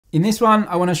In this one,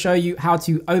 I want to show you how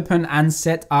to open and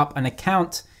set up an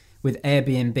account with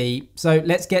Airbnb. So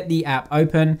let's get the app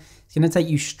open. It's going to take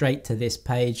you straight to this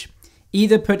page.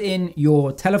 Either put in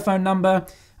your telephone number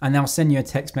and they'll send you a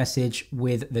text message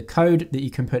with the code that you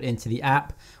can put into the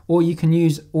app, or you can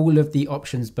use all of the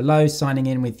options below, signing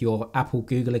in with your Apple,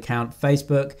 Google account,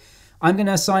 Facebook. I'm going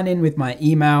to sign in with my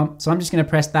email. So I'm just going to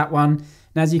press that one.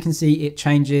 And as you can see, it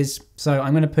changes. So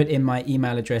I'm going to put in my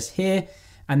email address here.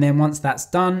 And then once that's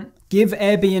done, give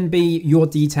Airbnb your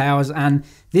details, and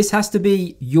this has to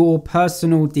be your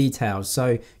personal details.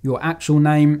 So your actual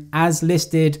name as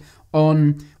listed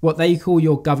on what they call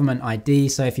your government ID.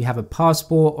 So if you have a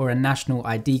passport or a national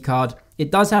ID card,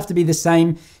 it does have to be the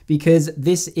same because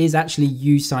this is actually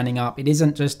you signing up. It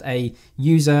isn't just a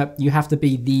user. You have to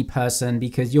be the person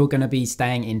because you're going to be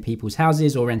staying in people's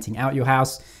houses or renting out your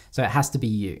house. So it has to be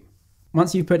you.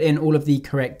 Once you've put in all of the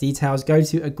correct details, go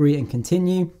to agree and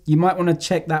continue. You might want to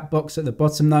check that box at the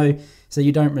bottom though, so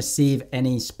you don't receive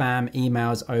any spam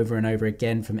emails over and over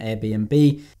again from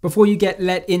Airbnb. Before you get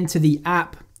let into the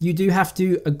app, you do have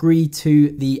to agree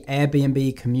to the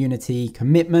Airbnb community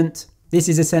commitment. This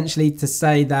is essentially to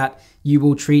say that you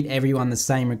will treat everyone the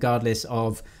same regardless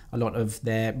of a lot of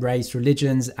their race,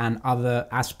 religions, and other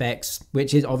aspects,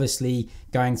 which is obviously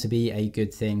going to be a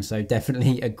good thing. So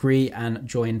definitely agree and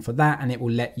join for that, and it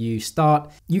will let you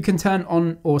start. You can turn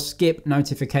on or skip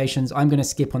notifications. I'm going to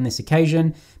skip on this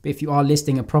occasion, but if you are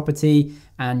listing a property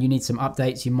and you need some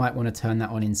updates, you might want to turn that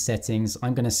on in settings.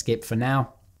 I'm going to skip for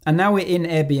now. And now we're in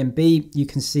Airbnb. You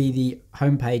can see the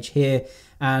homepage here.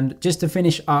 And just to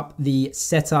finish up the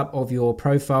setup of your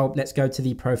profile, let's go to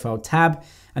the profile tab.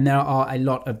 And there are a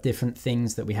lot of different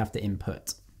things that we have to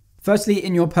input. Firstly,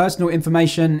 in your personal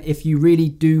information, if you really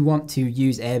do want to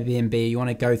use Airbnb, you want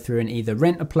to go through and either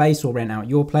rent a place or rent out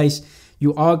your place,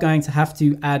 you are going to have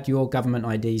to add your government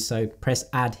ID. So press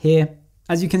add here.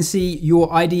 As you can see,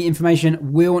 your ID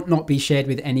information will not be shared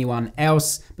with anyone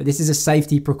else, but this is a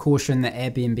safety precaution that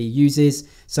Airbnb uses.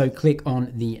 So click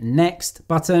on the next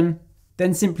button,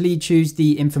 then simply choose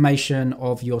the information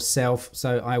of yourself.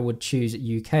 So I would choose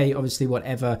UK, obviously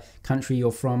whatever country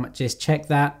you're from, just check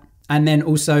that. And then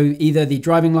also either the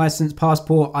driving license,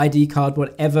 passport, ID card,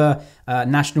 whatever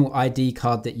national ID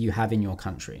card that you have in your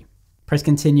country. Press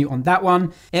continue on that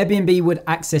one. Airbnb would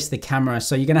access the camera.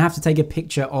 So you're going to have to take a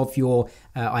picture of your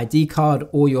ID card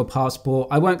or your passport.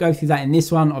 I won't go through that in this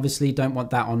one. Obviously don't want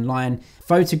that online.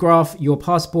 Photograph your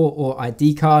passport or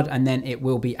ID card, and then it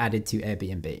will be added to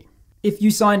Airbnb. If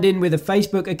you signed in with a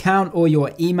Facebook account or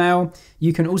your email,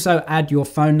 you can also add your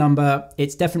phone number.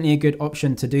 It's definitely a good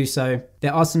option to do so.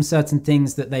 There are some certain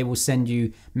things that they will send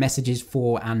you messages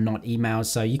for and not emails.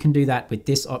 So you can do that with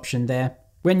this option there.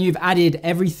 When you've added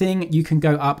everything, you can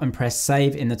go up and press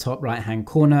save in the top right-hand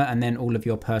corner, and then all of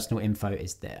your personal info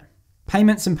is there.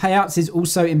 Payments and payouts is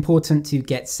also important to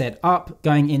get set up.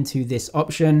 Going into this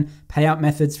option, payout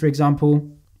methods, for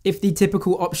example. If the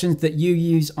typical options that you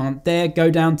use aren't there,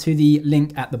 go down to the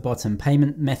link at the bottom,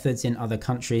 payment methods in other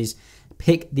countries.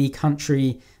 Pick the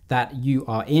country that you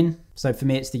are in. So for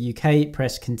me, it's the UK,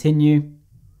 press continue.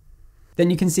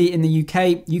 Then you can see in the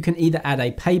UK, you can either add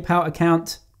a PayPal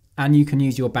account, and you can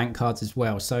use your bank cards as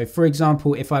well. So for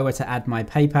example, if I were to add my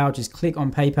PayPal, just click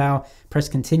on PayPal, press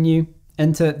continue,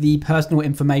 enter the personal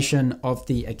information of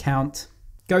the account,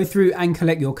 go through and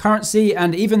collect your currency.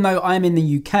 And even though I'm in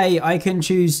the UK, I can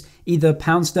choose either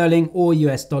pound sterling or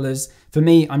US dollars. For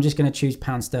me, I'm just going to choose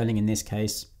pound sterling in this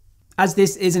case. As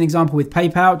this is an example with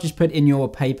PayPal, just put in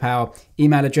your PayPal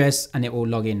email address and it will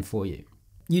log in for you.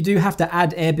 You do have to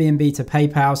add Airbnb to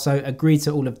PayPal, so agree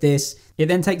to all of this. It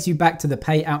then takes you back to the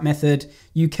payout method.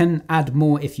 You can add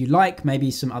more if you like,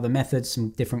 maybe some other methods, some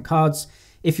different cards.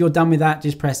 If you're done with that,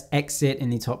 just press exit in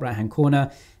the top right-hand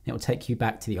corner. It will take you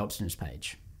back to the options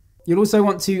page. You'll also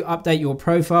want to update your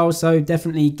profile, so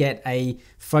definitely get a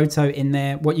photo in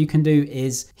there. What you can do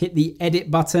is hit the edit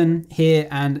button here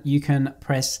and you can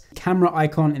press camera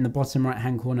icon in the bottom right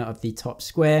hand corner of the top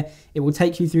square. It will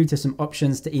take you through to some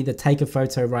options to either take a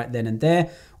photo right then and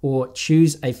there or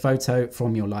choose a photo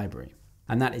from your library.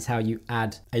 And that is how you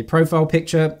add a profile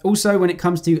picture. Also, when it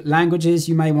comes to languages,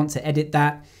 you may want to edit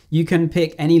that. You can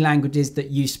pick any languages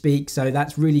that you speak, so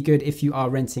that's really good if you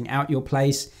are renting out your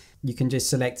place. You can just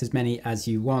select as many as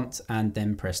you want and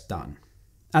then press done.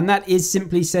 And that is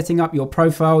simply setting up your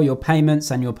profile, your payments,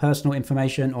 and your personal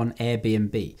information on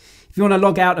Airbnb. If you want to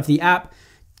log out of the app,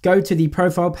 go to the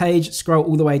profile page, scroll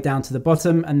all the way down to the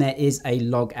bottom, and there is a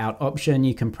log out option.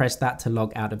 You can press that to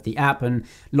log out of the app and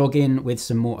log in with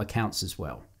some more accounts as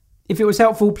well. If it was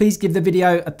helpful, please give the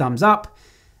video a thumbs up,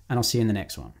 and I'll see you in the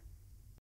next one.